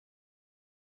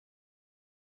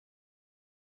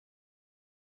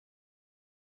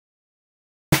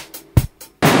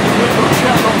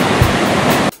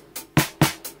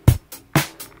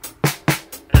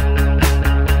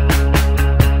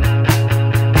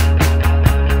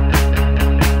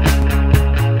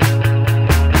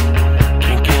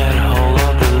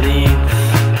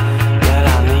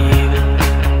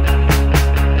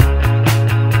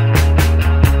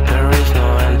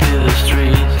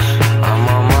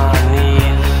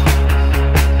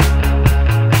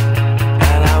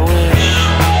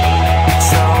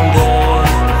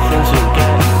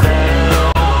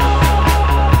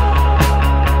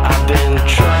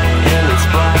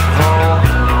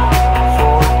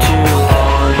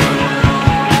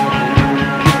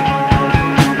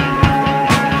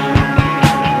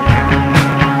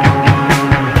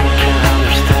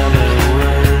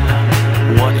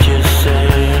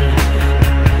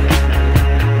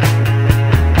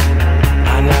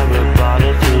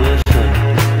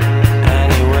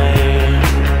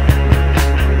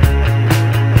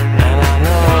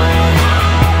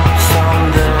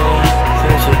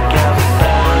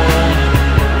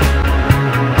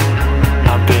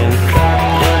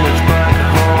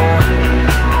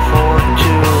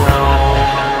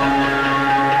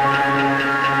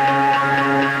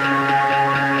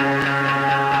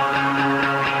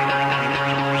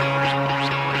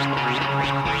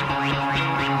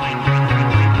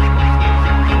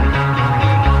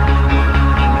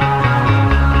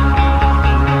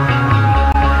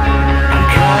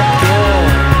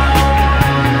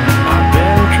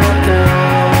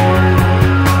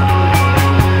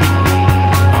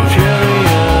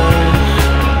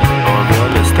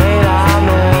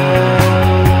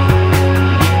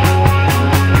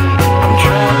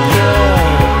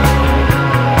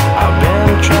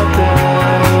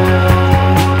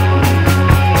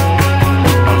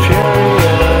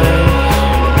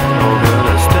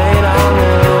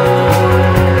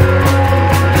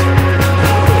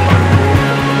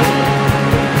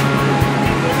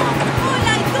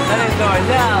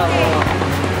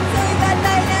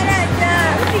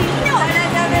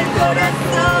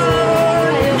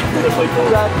tu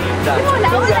gatita,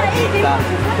 tu gatita.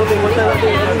 No te gusta la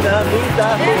dinamita.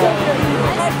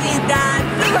 Gatita,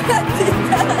 tu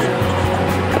gatita.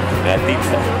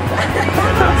 Gatita.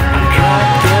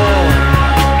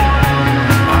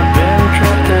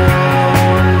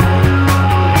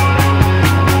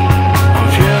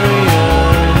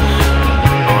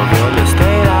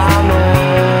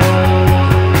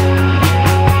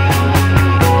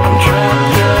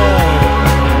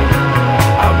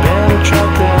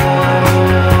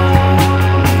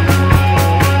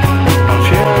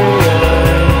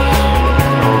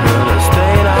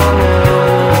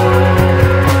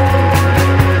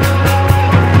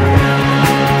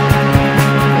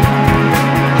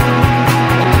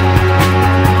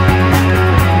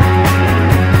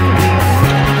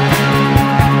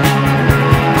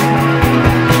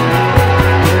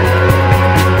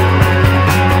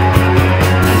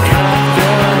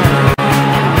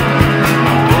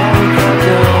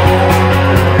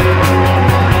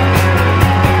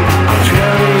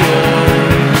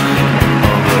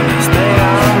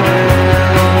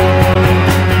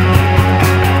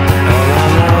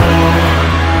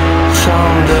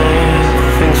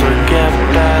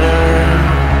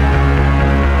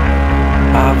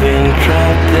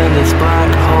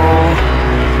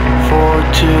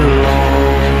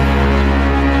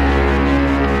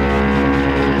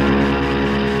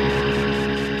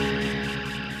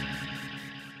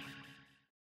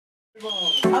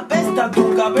 Apesta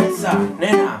tu cabeza,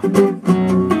 nena,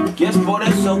 que es por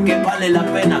eso que vale la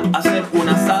pena hacer un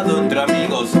asado entre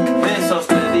amigos. De esos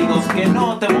te digo que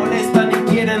no te molestan y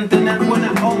quieren tener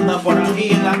buena onda por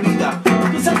ahí en la vida.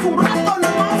 Quizás un rato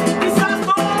nomás, quizás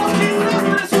dos, quizás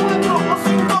tres, cuatro o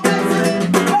cinco veces.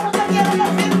 Pero te quiero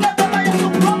decir que te vayas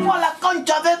un poco a la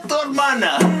concha de tu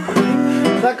hermana.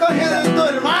 ¡La concha de tu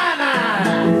hermana!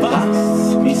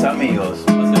 Paz, mis amigos.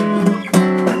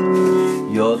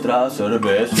 Y otra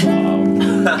cerveza.